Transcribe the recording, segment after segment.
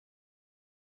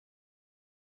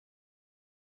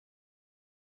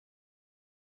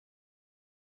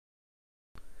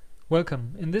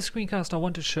Welcome. In this screencast I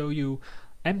want to show you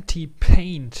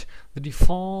MtPaint, the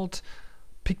default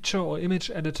picture or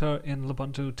image editor in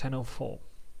Lubuntu 10.04.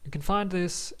 You can find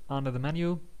this under the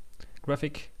menu,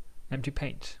 Graphic,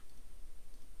 MtPaint.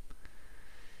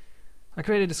 I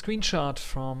created a screenshot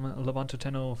from Lubuntu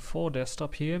 10.04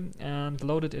 desktop here and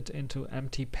loaded it into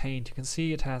MtPaint. You can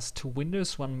see it has two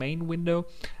windows, one main window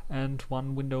and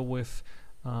one window with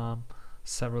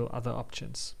several other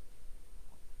options.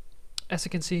 As you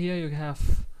can see here, you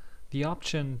have the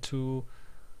option to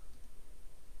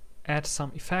add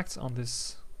some effects on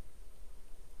this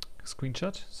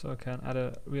screenshot. So I can add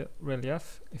a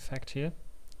relief effect here.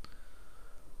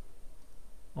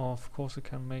 Of course, you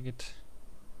can make it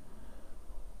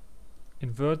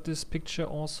invert this picture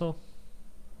also.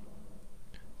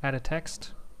 Add a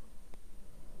text.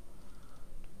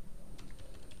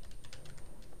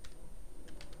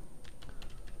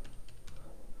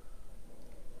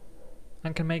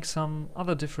 And can make some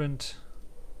other different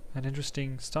and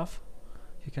interesting stuff.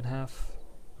 You can have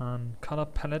a color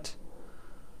palette.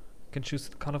 You can choose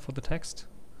the color for the text.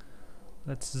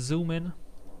 Let's zoom in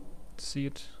to see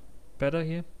it better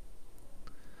here.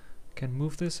 You can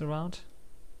move this around.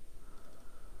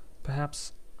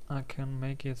 Perhaps I can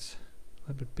make it a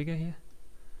little bit bigger here.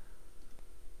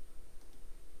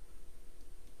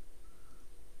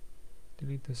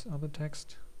 Delete this other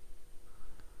text.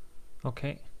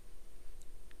 Okay.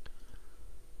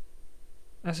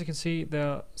 As you can see, there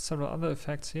are several other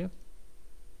effects here.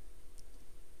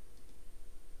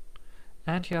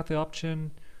 And you have the option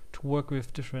to work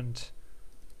with different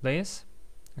layers.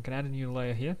 I can add a new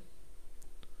layer here.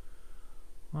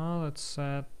 Well, let's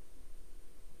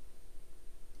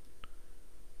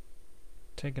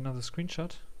take another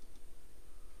screenshot.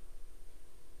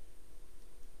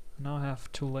 Now I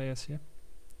have two layers here.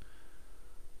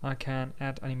 I can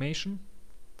add animation,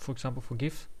 for example for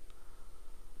GIF.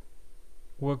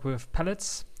 Work with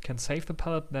palettes, can save the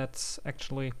palette that's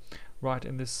actually right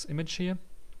in this image here.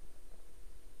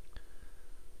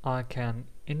 I can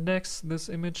index this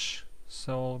image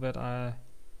so that I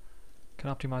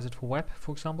can optimize it for web,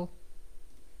 for example.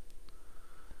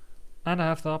 And I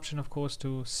have the option, of course,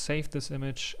 to save this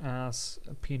image as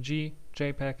a PNG,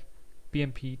 JPEG,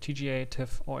 BMP, TGA,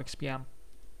 TIFF or XPM.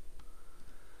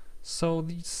 So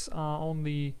these are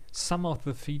only some of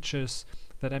the features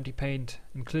that MtPaint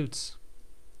includes.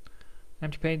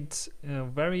 MtPaint's a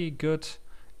very good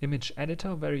image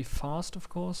editor, very fast of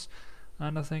course,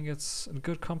 and I think it's a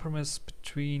good compromise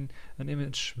between an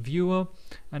image viewer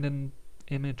and an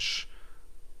image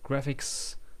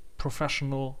graphics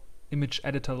professional image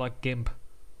editor like GIMP.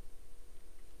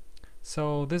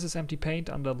 So this is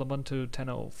MtPaint under Lubuntu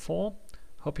 10.04.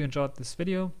 Hope you enjoyed this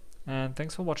video and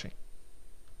thanks for watching.